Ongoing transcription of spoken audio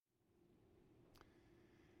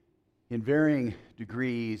In varying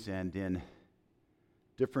degrees and in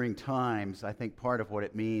differing times, I think part of what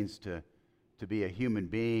it means to be a human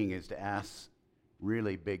being is to ask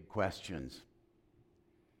really big questions.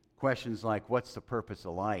 Questions like, what's the purpose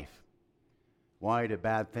of life? Why do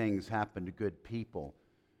bad things happen to good people?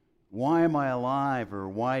 Why am I alive, or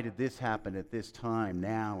why did this happen at this time,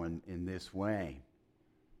 now, and in this way?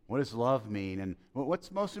 What does love mean? And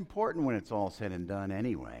what's most important when it's all said and done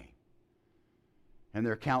anyway? And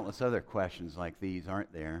there are countless other questions like these,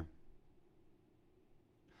 aren't there?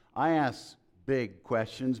 I ask big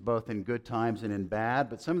questions, both in good times and in bad,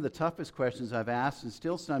 but some of the toughest questions I've asked and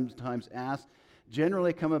still sometimes ask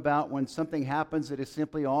generally come about when something happens that is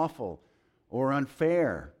simply awful or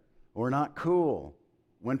unfair or not cool,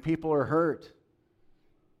 when people are hurt,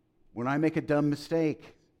 when I make a dumb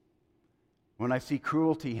mistake, when I see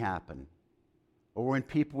cruelty happen, or when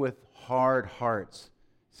people with hard hearts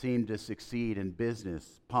seem to succeed in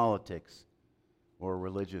business, politics, or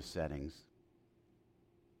religious settings.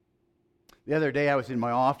 The other day I was in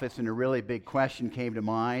my office and a really big question came to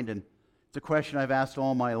mind, and it's a question I've asked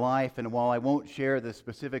all my life, and while I won't share the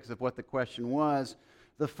specifics of what the question was,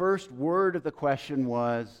 the first word of the question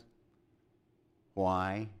was,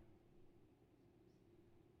 why?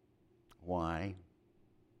 Why?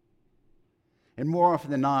 And more often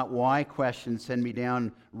than not, why questions send me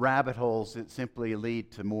down rabbit holes that simply lead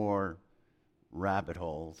to more rabbit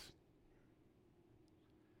holes.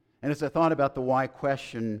 And as I thought about the why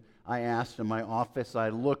question I asked in my office, I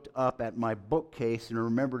looked up at my bookcase and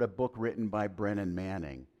remembered a book written by Brennan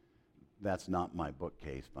Manning. That's not my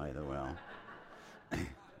bookcase, by the way.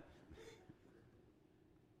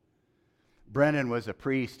 Brennan was a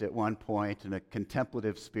priest at one point and a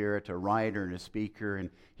contemplative spirit, a writer and a speaker. And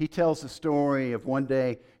he tells the story of one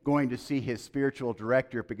day going to see his spiritual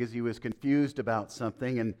director because he was confused about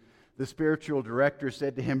something. And the spiritual director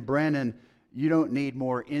said to him, Brennan, you don't need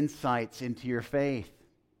more insights into your faith.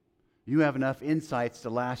 You have enough insights to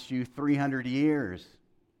last you 300 years.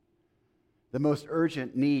 The most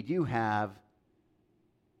urgent need you have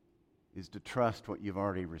is to trust what you've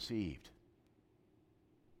already received.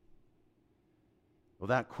 Well,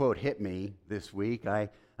 that quote hit me this week. I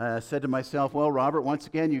said to myself, well, Robert, once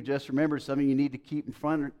again, you've just remembered something you need to keep in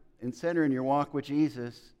front and center in your walk with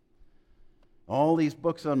Jesus. All these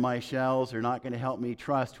books on my shelves are not going to help me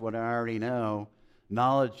trust what I already know.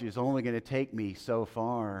 Knowledge is only going to take me so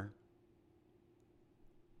far.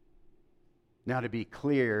 Now, to be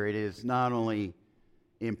clear, it is not only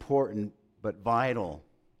important, but vital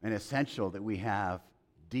and essential that we have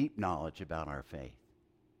deep knowledge about our faith.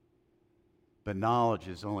 But knowledge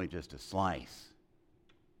is only just a slice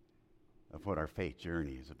of what our faith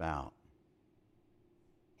journey is about.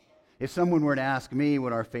 If someone were to ask me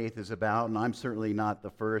what our faith is about, and I'm certainly not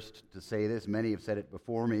the first to say this, many have said it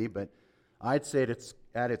before me, but I'd say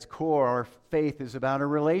at its core, our faith is about a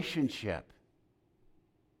relationship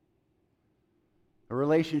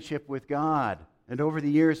with God. And over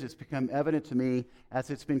the years, it's become evident to me, as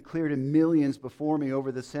it's been clear to millions before me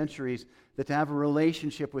over the centuries, that to have a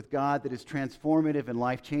relationship with God that is transformative and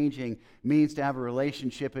life-changing means to have a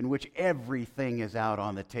relationship in which everything is out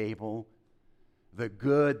on the table. The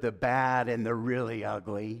good, the bad, and the really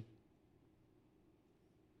ugly.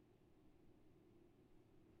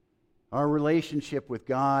 Our relationship with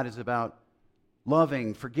God is about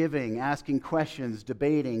loving, forgiving, asking questions,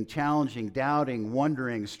 debating, challenging, doubting,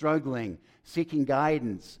 wondering, struggling, seeking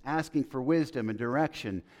guidance, asking for wisdom and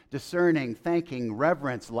direction, discerning, thanking,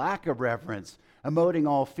 reverence, lack of reverence, emoting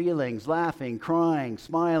all feelings, laughing, crying,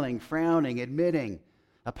 smiling, frowning, admitting,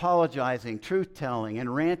 apologizing, truth-telling,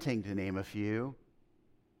 and ranting, to name a few.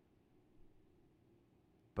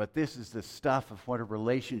 But this is the stuff of what a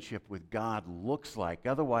relationship with God looks like.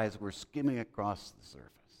 Otherwise, we're skimming across the surface.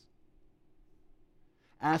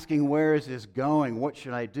 Asking, where is this going? What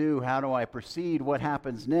should I do? How do I proceed? What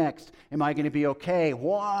happens next? Am I going to be okay?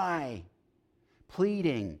 Why?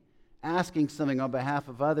 Pleading, asking something on behalf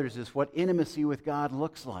of others is what intimacy with God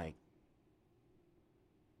looks like.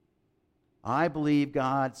 I believe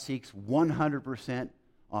God seeks 100%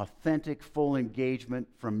 authentic, full engagement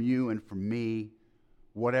from you and from me,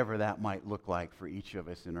 whatever that might look like for each of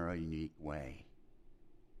us in our unique way.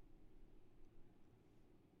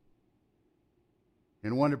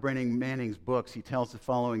 In one of Brennan Manning's books, he tells the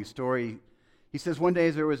following story. He says, one day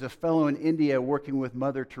there was a fellow in India working with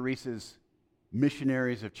Mother Teresa's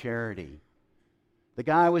Missionaries of Charity. The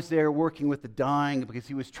guy was there working with the dying because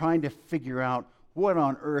he was trying to figure out what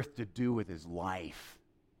on earth to do with his life.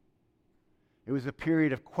 It was a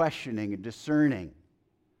period of questioning and discerning.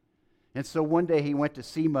 And so one day he went to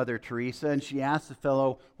see Mother Teresa, and she asked the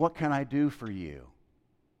fellow, what can I do for you?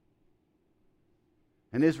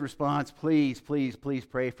 And his response, please, please, please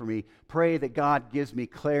pray for me. Pray that God gives me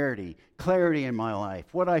clarity in my life,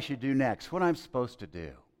 what I should do next, what I'm supposed to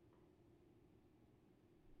do.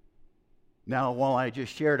 Now, while I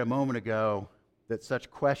just shared a moment ago that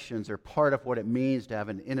such questions are part of what it means to have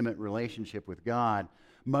an intimate relationship with God,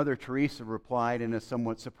 Mother Teresa replied in a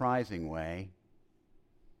somewhat surprising way.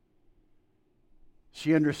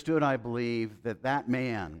 She understood, I believe, that that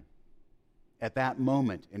man, at that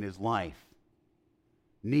moment in his life,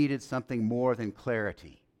 needed something more than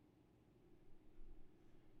clarity.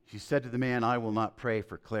 She said to the man, I will not pray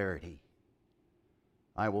for clarity.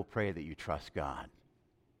 I will pray that you trust God.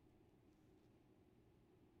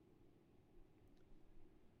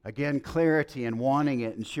 Again, clarity and wanting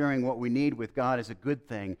it and sharing what we need with God is a good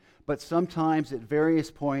thing, but sometimes at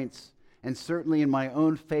various points, and certainly in my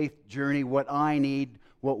own faith journey, what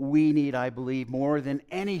we need, I believe, more than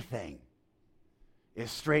anything,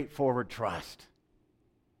 is straightforward trust.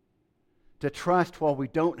 To trust while we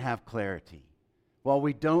don't have clarity, while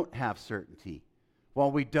we don't have certainty, while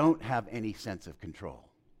we don't have any sense of control.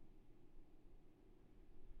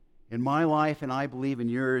 In my life, and I believe in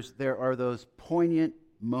yours, there are those poignant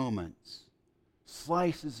moments,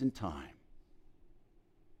 slices in time,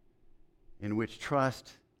 in which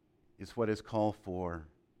trust is what is called for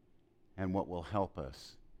and what will help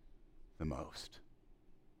us the most.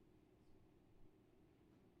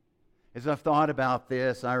 As I've thought about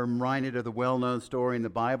this, I'm reminded of the well-known story in the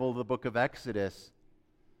Bible, the book of Exodus.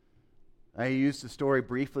 I used the story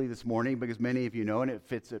briefly this morning because many of you know, and it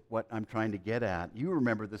fits at what I'm trying to get at. You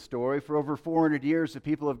remember the story. For over 400 years, the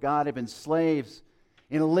people of God have been slaves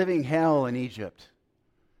in a living hell in Egypt.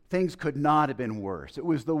 Things could not have been worse. It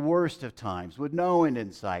was the worst of times, with no end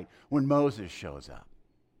in sight, when Moses shows up.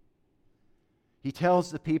 He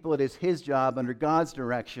tells the people it is his job, under God's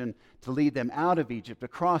direction, to lead them out of Egypt,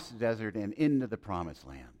 across the desert, and into the promised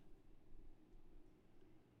land.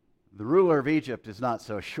 The ruler of Egypt is not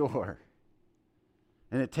so sure.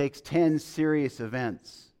 And it takes 10 serious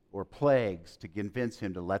events or plagues to convince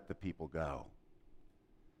him to let the people go.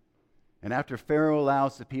 And after Pharaoh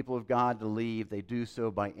allows the people of God to leave, they do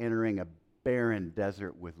so by entering a barren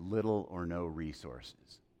desert with little or no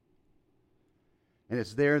resources. And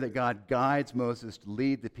it's there that God guides Moses to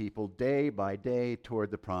lead the people day by day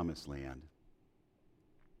toward the promised land.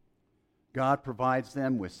 God provides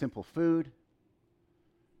them with simple food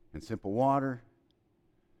and simple water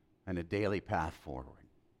and a daily path forward.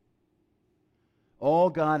 All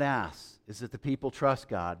God asks is that the people trust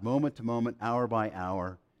God moment to moment, hour by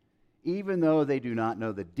hour, even though they do not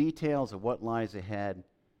know the details of what lies ahead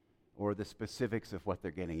or the specifics of what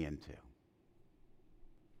they're getting into.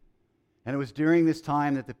 And it was during this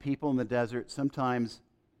time that the people in the desert sometimes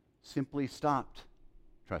simply stopped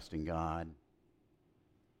trusting God.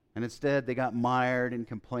 And instead, they got mired in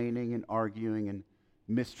complaining and arguing and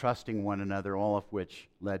mistrusting one another, all of which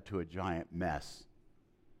led to a giant mess,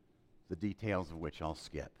 the details of which I'll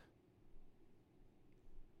skip.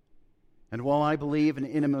 And while I believe an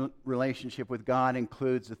intimate relationship with God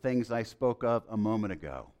includes the things I spoke of a moment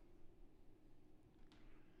ago,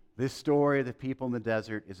 this story of the people in the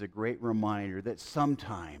desert is a great reminder that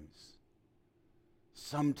sometimes,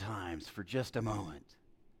 for just a moment,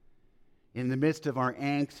 in the midst of our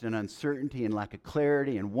angst and uncertainty and lack of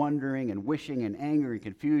clarity and wondering and wishing and anger and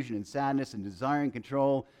confusion and sadness and desiring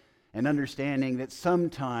control and understanding, that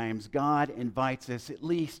sometimes God invites us, at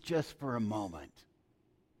least just for a moment,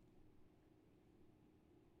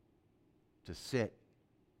 to sit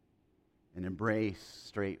and embrace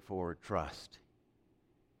straightforward trust,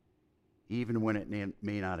 even when it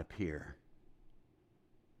may not appear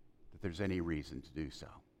that there's any reason to do so.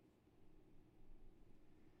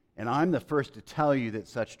 And I'm the first to tell you that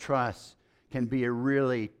such trust can be a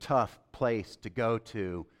really tough place to go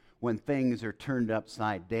to when things are turned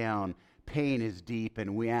upside down, pain is deep,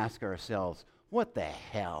 and we ask ourselves, what the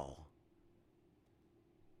hell?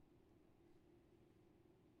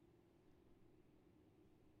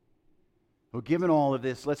 Well, given all of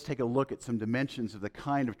this, let's take a look at some dimensions of the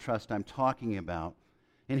kind of trust I'm talking about.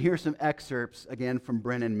 And here's some excerpts, again, from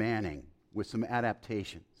Brennan Manning, with some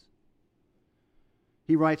adaptations.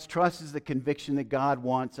 He writes, trust is the conviction that God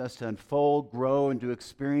wants us to unfold, grow, and to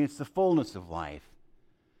experience the fullness of life.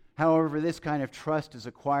 However, this kind of trust is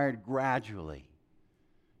acquired gradually,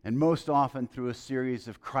 and most often through a series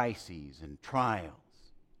of crises and trials.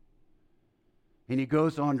 And he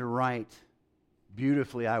goes on to write,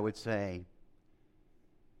 beautifully, I would say,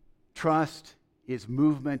 trust is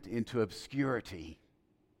movement into obscurity,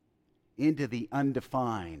 into the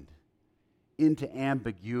undefined, into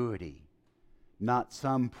ambiguity, not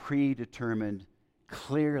some predetermined,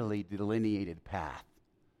 clearly delineated path.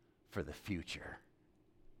 for the future.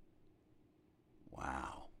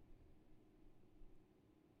 Wow.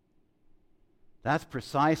 That's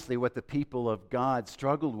precisely what the people of God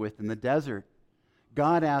struggled with in the desert.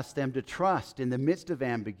 God asked them to trust in the midst of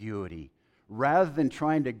ambiguity rather than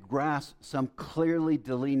trying to grasp some clearly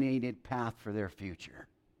delineated path for their future.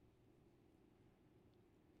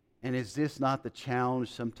 And is this not the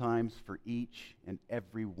challenge sometimes for each and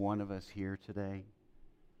every one of us here today?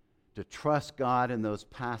 To trust God in those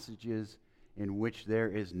passages in which there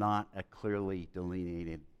is not a clearly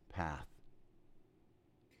delineated path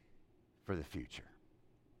for the future.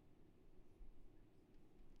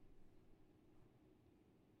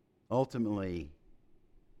 Ultimately,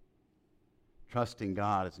 trusting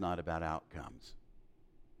God is not about outcomes.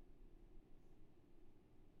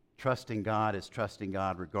 Trusting God is trusting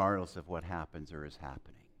God regardless of what happens or is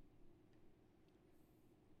happening.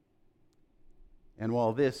 And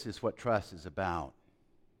while this is what trust is about,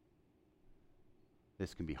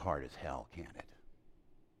 this can be hard as hell, can't it?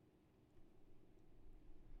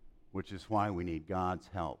 Which is why we need God's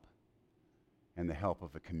help and the help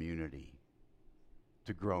of a community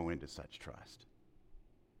to grow into such trust.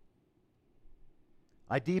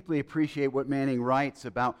 I deeply appreciate what Manning writes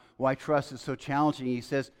about why trust is so challenging. He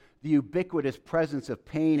says, the ubiquitous presence of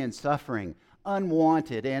pain and suffering,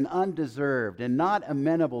 unwanted and undeserved and not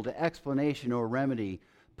amenable to explanation or remedy,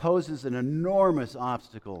 poses an enormous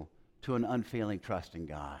obstacle to an unfailing trust in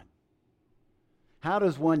God. How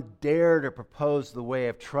does one dare to propose the way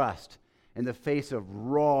of trust in the face of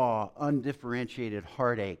raw, undifferentiated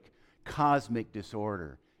heartache, cosmic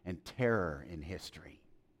disorder, and terror in history?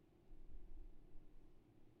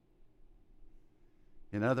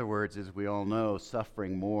 In other words, as we all know,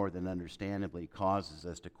 suffering more than understandably causes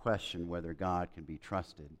us to question whether God can be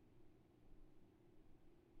trusted.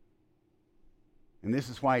 And this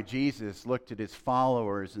is why Jesus looked at his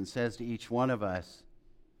followers and says to each one of us,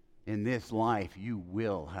 in this life you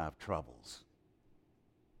will have troubles.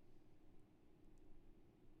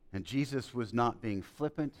 And Jesus was not being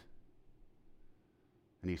flippant,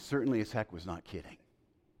 and he certainly as heck was not kidding.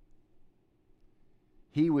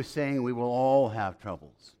 He was saying we will all have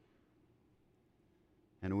troubles.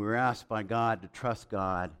 And we were asked by God to trust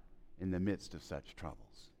God in the midst of such troubles.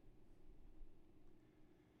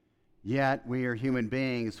 Yet we are human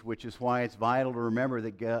beings, which is why it's vital to remember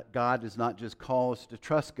that God does not just call us to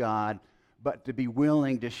trust God, but to be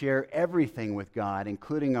willing to share everything with God,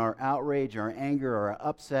 including our outrage, our anger, our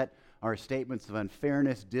upset, our statements of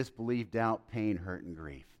unfairness, disbelief, doubt, pain, hurt, and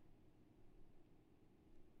grief.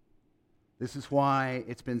 This is why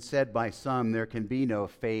it's been said by some, there can be no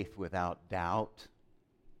faith without doubt,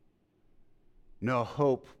 no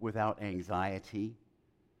hope without anxiety,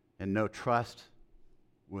 and no trust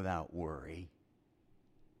without worry.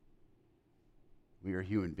 We are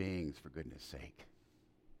human beings, for goodness sake.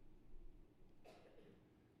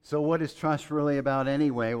 So what is trust really about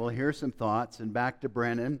anyway? Well, here's some thoughts, and back to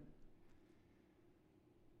Brennan.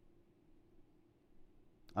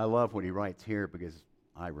 I love what he writes here because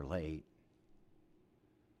I relate.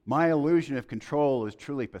 My illusion of control is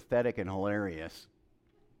truly pathetic and hilarious.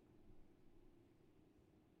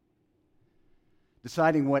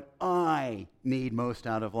 Deciding what I need most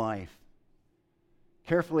out of life.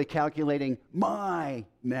 Carefully calculating my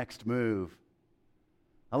next move.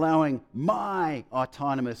 Allowing my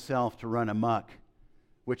autonomous self to run amok,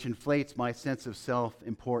 which inflates my sense of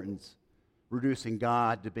self-importance, reducing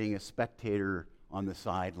God to being a spectator on the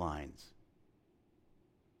sidelines.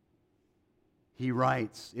 He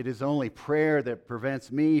writes, it is only prayer that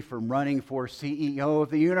prevents me from running for CEO of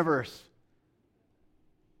the universe.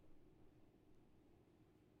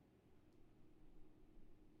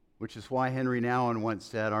 Which is why Henry Nouwen once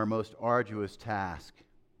said, our most arduous task.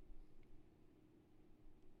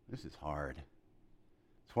 This is hard.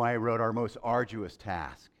 That's why I wrote our most arduous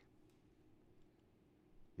task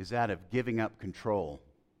is that of giving up control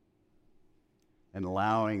and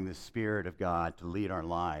allowing the Spirit of God to lead our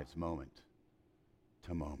lives moment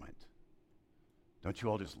to moment. Don't you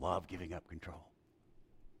all just love giving up control?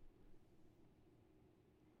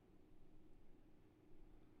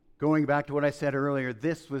 Going back to what I said earlier,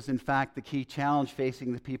 this was in fact the key challenge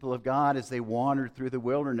facing the people of God as they wandered through the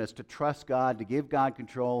wilderness, to trust God, to give God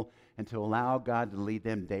control, and to allow God to lead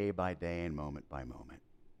them day by day and moment by moment.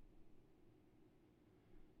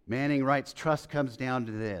 Manning writes, trust comes down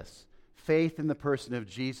to this: faith in the person of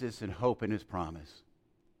Jesus and hope in his promise.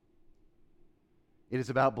 It is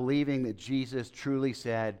about believing that Jesus truly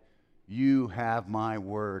said, you have my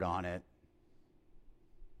word on it.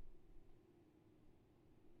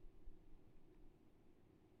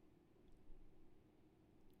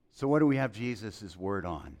 So what do we have Jesus' word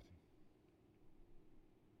on?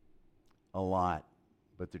 lot,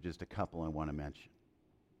 but there's just a couple I want to mention.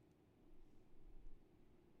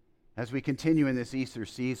 As we continue in this Easter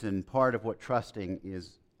season, part of what trusting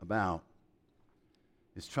is about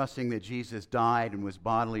is trusting that Jesus died and was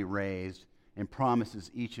bodily raised and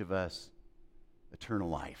promises each of us eternal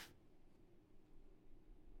life.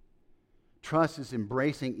 Trust is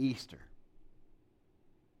embracing Easter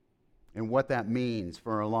and what that means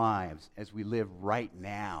for our lives as we live right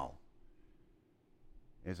now,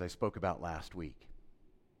 as I spoke about last week.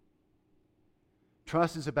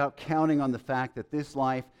 Trust is about counting on the fact that this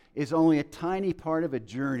life is only a tiny part of a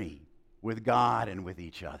journey with God and with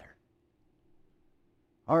each other.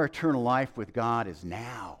 Our eternal life with God is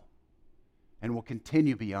now and will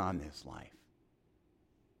continue beyond this life.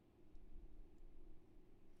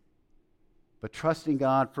 But trusting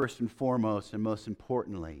God first and foremost, and most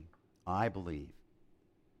importantly, I believe,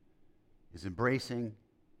 is embracing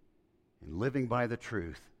and living by the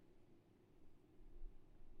truth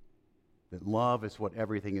that love is what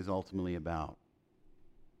everything is ultimately about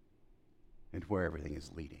and where everything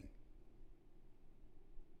is leading.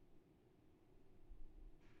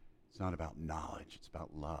 It's not about knowledge, it's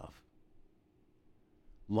about love.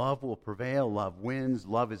 Love will prevail, love wins,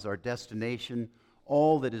 love is our destination.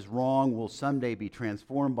 All that is wrong will someday be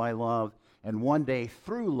transformed by love, and one day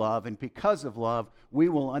through love and because of love, we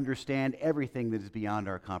will understand everything that is beyond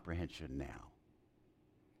our comprehension now.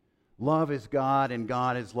 Love is God, and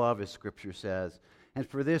God is love, as Scripture says. And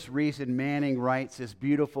for this reason, Manning writes this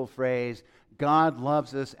beautiful phrase, God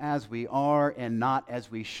loves us as we are and not as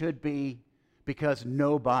we should be, because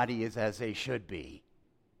nobody is as they should be.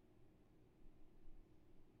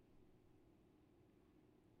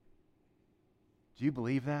 Do you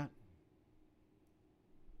believe that?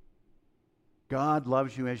 God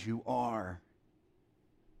loves you as you are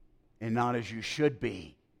and not as you should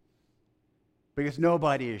be, because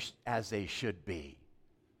nobody is as they should be.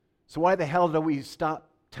 So why the hell do we stop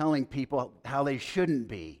telling people how they shouldn't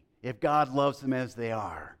be if God loves them as they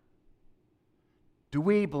are? Do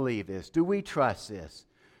we believe this? Do we trust this?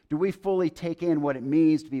 Do we fully take in what it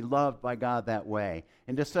means to be loved by God that way?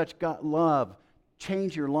 And does such love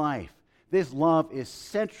change your life? This love is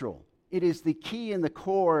central. It is the key and the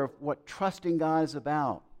core of what trusting God is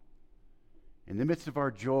about in the midst of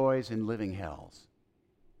our joys and living hells.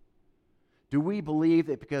 Do we believe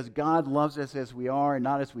that because God loves us as we are and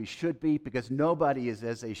not as we should be, because nobody is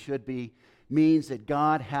as they should be, means that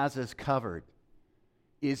God has us covered,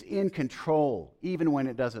 is in control, even when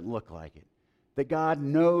it doesn't look like it, that God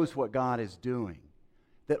knows what God is doing,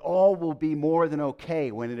 that all will be more than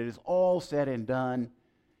okay when it is all said and done,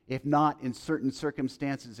 if not in certain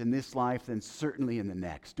circumstances in this life, then certainly in the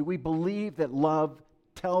next? Do we believe that love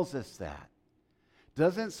tells us that?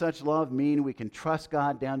 Doesn't such love mean we can trust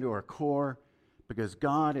God down to our core because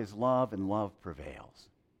God is love and love prevails?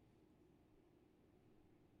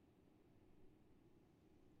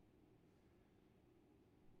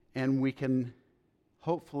 And we can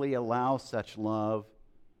hopefully allow such love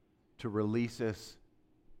to release us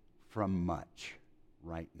from much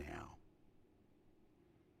right now.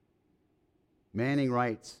 Manning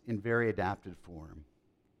writes in very adapted form,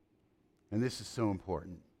 and this is so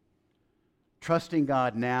important. Trusting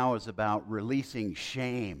God now is about releasing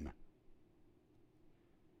shame,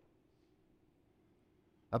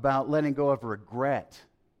 about letting go of regret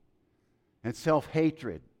and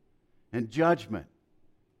self-hatred and judgment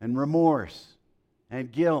and remorse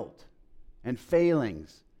and guilt and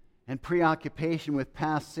failings and preoccupation with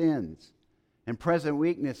past sins and present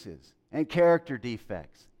weaknesses and character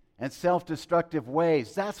defects and self-destructive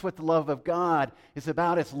ways. That's what the love of God is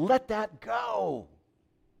about. It's let that go.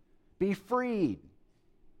 Be freed.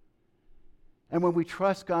 And when we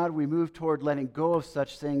trust God, we move toward letting go of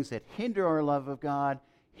such things that hinder our love of God,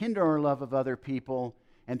 hinder our love of other people,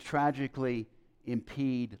 and tragically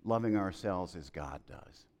impede loving ourselves as God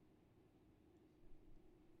does.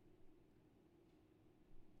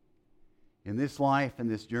 In this life and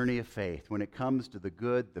this journey of faith, when it comes to the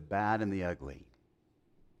good, the bad, and the ugly,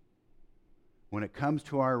 when it comes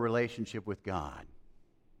to our relationship with God,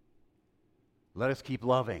 let us keep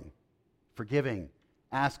loving, forgiving,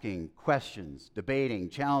 asking questions, debating,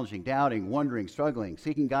 challenging, doubting, wondering, struggling,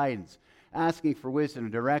 seeking guidance, asking for wisdom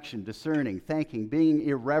and direction, discerning, thanking, being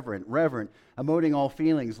irreverent, reverent, emoting all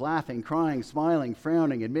feelings, laughing, crying, smiling,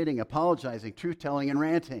 frowning, admitting, apologizing, truth-telling, and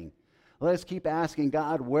ranting. Let us keep asking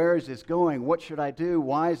God, where is this going? What should I do?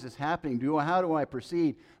 Why is this happening? How do I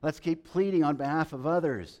proceed? Let's keep pleading on behalf of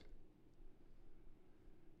others.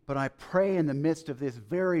 But I pray in the midst of this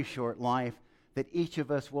very short life that each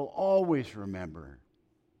of us will always remember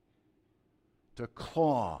to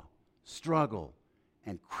claw, struggle,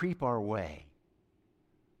 and creep our way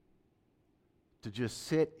to just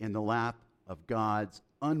sit in the lap of God's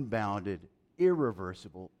unbounded,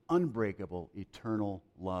 irreversible, unbreakable, eternal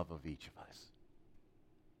love of each of us.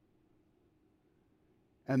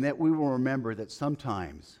 And that we will remember that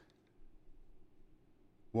sometimes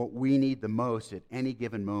what we need the most at any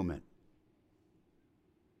given moment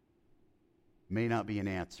may not be an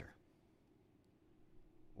answer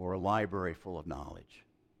or a library full of knowledge,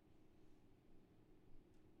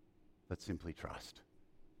 but simply trust.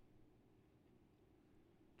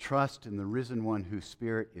 Trust in the risen one whose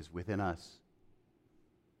spirit is within us,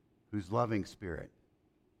 whose loving spirit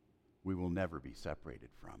we will never be separated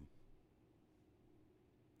from.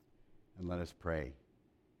 And let us pray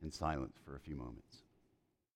in silence for a few moments.